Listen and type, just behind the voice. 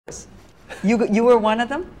You were one of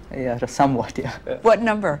them? Yeah, somewhat, yeah. What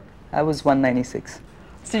number? I was 196.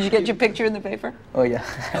 So did you get your picture in the paper? Oh, yeah.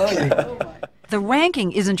 Oh, yeah. The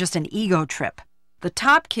ranking isn't just an ego trip. The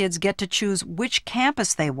top kids get to choose which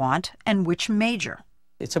campus they want and which major.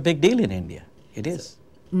 It's a big deal in India. It is.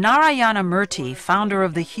 Narayana Murthy, founder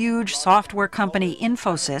of the huge software company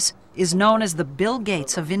Infosys, is known as the Bill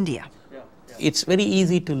Gates of India. It's very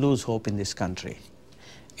easy to lose hope in this country.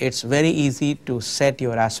 It's very easy to set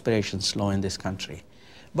your aspirations low in this country.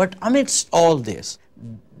 But amidst all this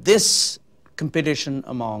competition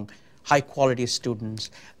among high-quality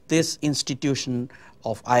students, this institution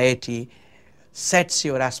of IIT sets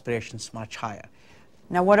your aspirations much higher.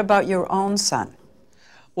 Now, what about your own son?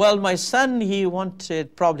 Well, my son, he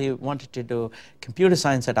probably wanted to do computer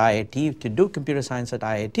science at IIT. To do computer science at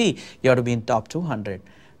IIT, you have to be in top 200.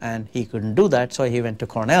 And he couldn't do that, so he went to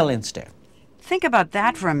Cornell instead. Think about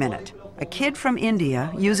that for a minute. A kid from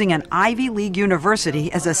India using an Ivy League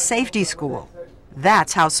university as a safety school.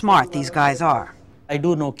 That's how smart these guys are. I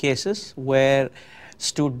do know cases where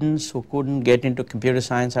students who couldn't get into computer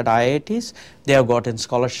science at IITs, they have gotten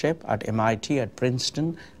scholarship at MIT, at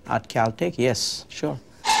Princeton, at Caltech. Yes, sure.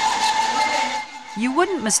 You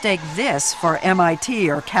wouldn't mistake this for MIT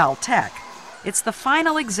or Caltech. It's the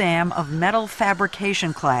final exam of metal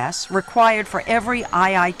fabrication class required for every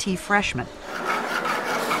IIT freshman.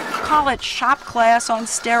 Call it shop class on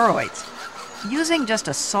steroids. Using just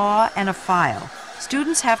a saw and a file,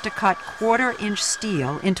 students have to cut quarter-inch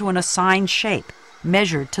steel into an assigned shape,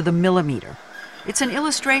 measured to the millimeter. It's an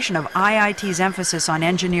illustration of IIT's emphasis on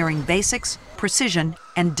engineering basics, precision,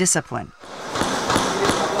 and discipline.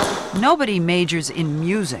 Nobody majors in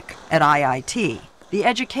music at IIT. The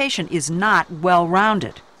education is not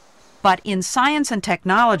well-rounded. But in science and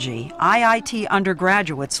technology, IIT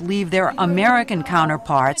undergraduates leave their American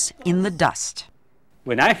counterparts in the dust.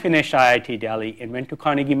 When I finished IIT Delhi and went to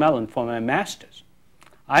Carnegie Mellon for my master's,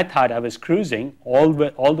 I thought I was cruising all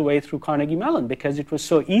the way through Carnegie Mellon because it was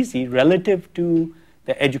so easy relative to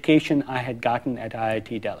the education I had gotten at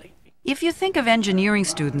IIT Delhi. If you think of engineering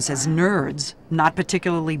students as nerds, not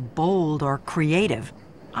particularly bold or creative,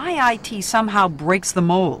 IIT somehow breaks the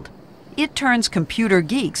mold. It turns computer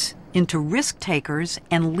geeks into risk takers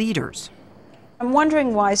and leaders. I'm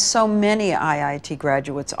wondering why so many IIT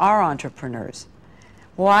graduates are entrepreneurs.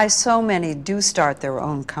 Why so many do start their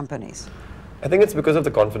own companies. I think it's because of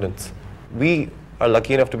the confidence. We are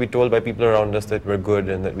lucky enough to be told by people around us that we're good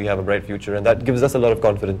and that we have a bright future, and that gives us a lot of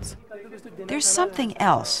confidence. There's something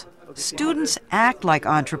else. Students act like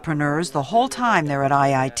entrepreneurs the whole time they're at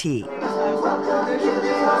IIT.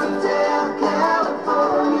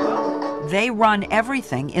 They run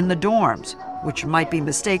everything in the dorms, which might be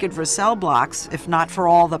mistaken for cell blocks if not for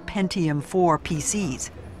all the Pentium 4 PCs.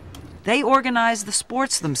 They organize the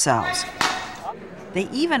sports themselves. They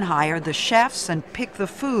even hire the chefs and pick the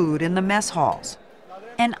food in the mess halls.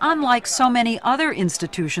 And unlike so many other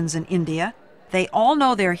institutions in India, they all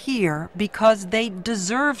know they're here because they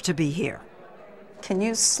deserve to be here. Can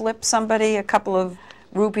you slip somebody a couple of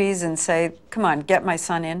rupees and say, come on, get my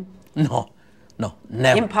son in? No,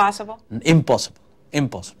 never. Impossible? Impossible,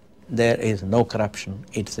 impossible. There is no corruption.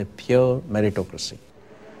 It's a pure meritocracy.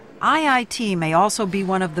 IIT may also be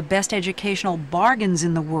one of the best educational bargains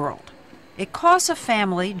in the world. It costs a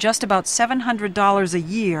family just about $700 a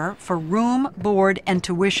year for room, board, and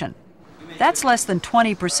tuition. That's less than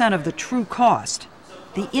 20% of the true cost.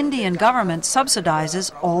 The Indian government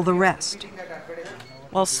subsidizes all the rest.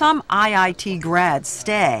 While some IIT grads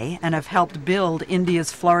stay and have helped build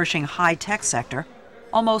India's flourishing high-tech sector,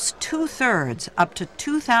 almost 2/3, up to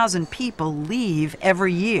 2,000 people leave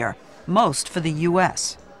every year, most for the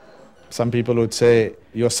U.S. Some people would say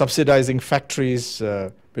you're subsidizing factories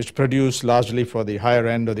which produce largely for the higher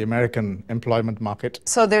end of the American employment market.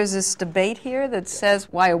 So there's this debate here that says,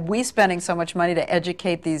 why are we spending so much money to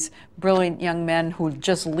educate these brilliant young men who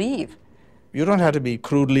just leave? You don't have to be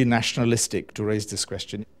crudely nationalistic to raise this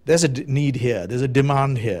question. There's a need here, there's a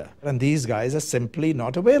demand here, and these guys are simply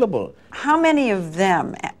not available. How many of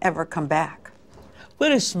them ever come back?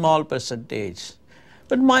 Very small percentage.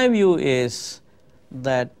 But my view is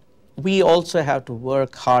that we also have to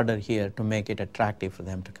work harder here to make it attractive for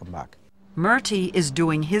them to come back. Murthy is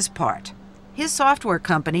doing his part. His software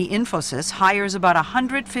company, Infosys, hires about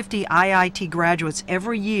 150 IIT graduates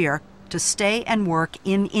every year to stay and work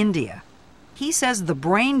in India. He says the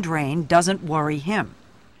brain drain doesn't worry him.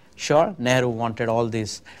 Sure, Nehru wanted all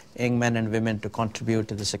these young men and women to contribute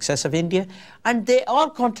to the success of India, and they are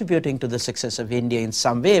contributing to the success of India in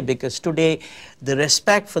some way, because today the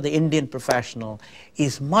respect for the Indian professional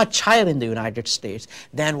is much higher in the United States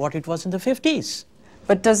than what it was in the 50s.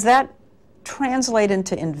 But does that translate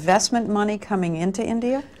into investment money coming into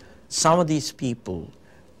India? Some of these people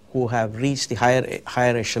who have reached the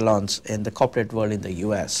higher echelons in the corporate world in the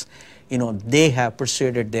US, they have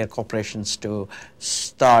persuaded their corporations to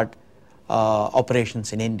start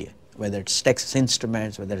operations in India, whether it's Texas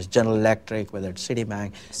Instruments, whether it's General Electric, whether it's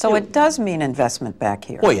Citibank. So it does mean investment back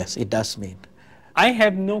here. Oh yes, it does mean. I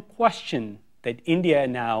have no question that India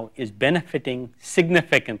now is benefiting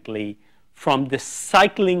significantly from the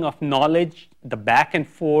cycling of knowledge, the back and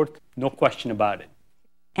forth, no question about it.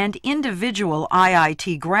 And individual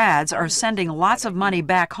IIT grads are sending lots of money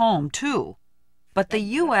back home, too. But the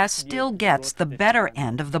U.S. still gets the better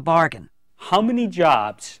end of the bargain. How many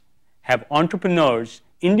jobs have entrepreneurs,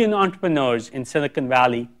 Indian entrepreneurs in Silicon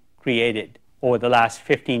Valley created over the last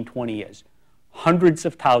 15, 20 years? Hundreds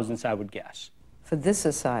of thousands, I would guess. For this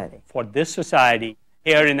society. For this society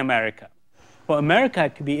here in America. For America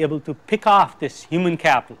to be able to pick off this human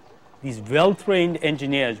capital, these well-trained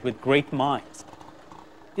engineers with great minds,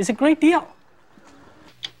 is a great deal.